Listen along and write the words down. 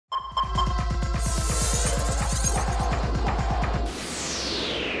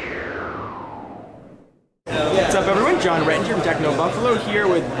John Rettinger from TechnoBuffalo here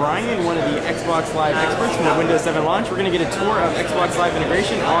with Brian, one of the Xbox Live experts from the Windows 7 launch. We're going to get a tour of Xbox Live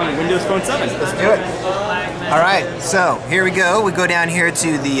integration on Windows Phone 7. Let's do it. All right, so here we go. We go down here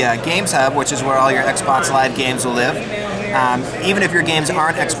to the Games Hub, which is where all your Xbox Live games will live. Even if your games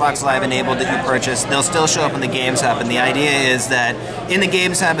aren't Xbox Live enabled that you purchase, they'll still show up in the Games Hub. And the idea is that in the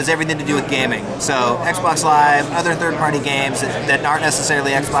Games Hub is everything to do with gaming. So Xbox Live, other third-party games that aren't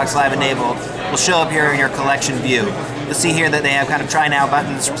necessarily Xbox Live enabled will show up here in your collection view. You'll see here that they have kind of try now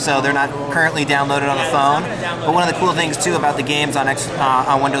buttons, so they're not currently downloaded on the phone. But one of the cool things too about the games on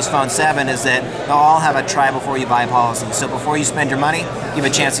Windows Phone 7 is that they'll all have a try before you buy policy. So before you spend your money, give a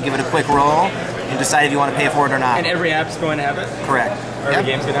chance to give it a quick roll and decide if you want to pay for it or not. And every app's going to have it? Correct. Every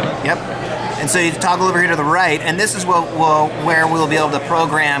game's going to have it? Yep. And so you toggle over here to the right, and this is where we'll be able to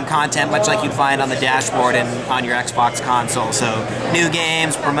program content much like you'd find on the dashboard and on your Xbox console. So new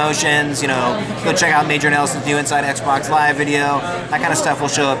games, promotions, go check out Major Nelson's new Inside Xbox Live video. That kind of stuff will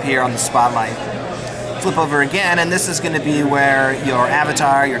show up here on the spotlight. Flip over again, and this is going to be where your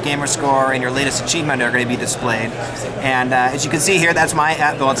avatar, your gamer score, and your latest achievement are going to be displayed. And as you can see here, that's my,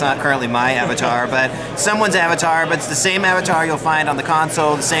 well, it's not currently my avatar, but someone's avatar, but it's the same avatar you'll find on the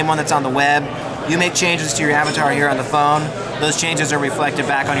console, the same one that's on the web. You make changes to your avatar here on the phone, those changes are reflected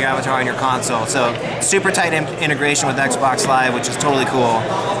back on your avatar on your console. So super tight integration with Xbox Live, which is totally cool.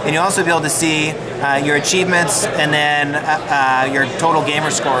 And you'll also be able to see your achievements and then your total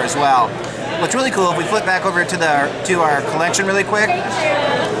gamer score as well. What's really cool, if we flip back over to our collection really quick,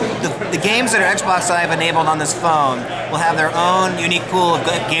 the games that are Xbox Live enabled on this phone will have their own unique pool of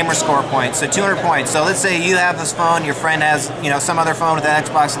gamer score points, so 200 points. So let's say you have this phone, your friend has some other phone with an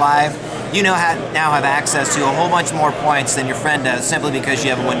Xbox Live, you now have access to a whole bunch more points than your friend does simply because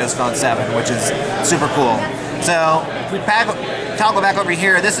you have a Windows Phone 7, which is super cool. So if we toggle back over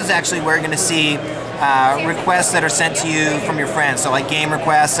here, this is actually where you're going to see requests that are sent to you from your friends, so like game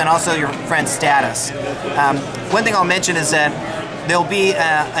requests and also your friend's status. One thing I'll mention is that there'll be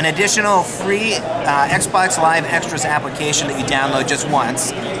an additional free Xbox Live Extras application that you download just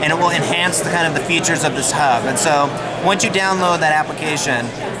once, and it will enhance the features of this hub. And so once you download that application,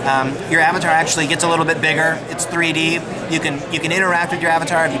 your avatar actually gets a little bit bigger. It's 3D. You can interact with your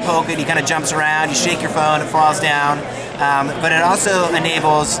avatar. If you poke it, he kind of jumps around. You shake your phone, it falls down. But it also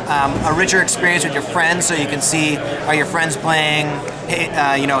enables a richer experience with your friends, so you can see, are your friends playing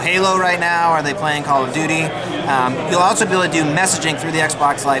Halo right now? Are they playing Call of Duty? You'll also be able to do messaging through the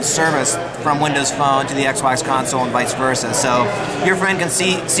Xbox Live service from Windows Phone to the Xbox console and vice versa. So your friend can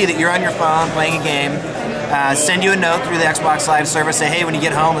see that you're on your phone playing a game, send you a note through the Xbox Live service, say, hey, when you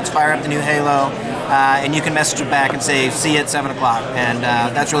get home, let's fire up the new Halo, and you can message it back and say, see you at 7 o'clock. And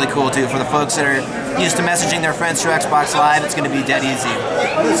that's really cool too. For the folks that are used to messaging their friends through Xbox Live, it's going to be dead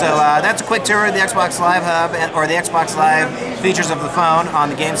easy. So that's a quick tour of the Xbox Live Hub, or the Xbox Live features of the phone on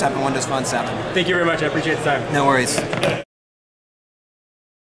the Games Hub in Windows Phone 7. Thank you very much. I appreciate the time. No worries.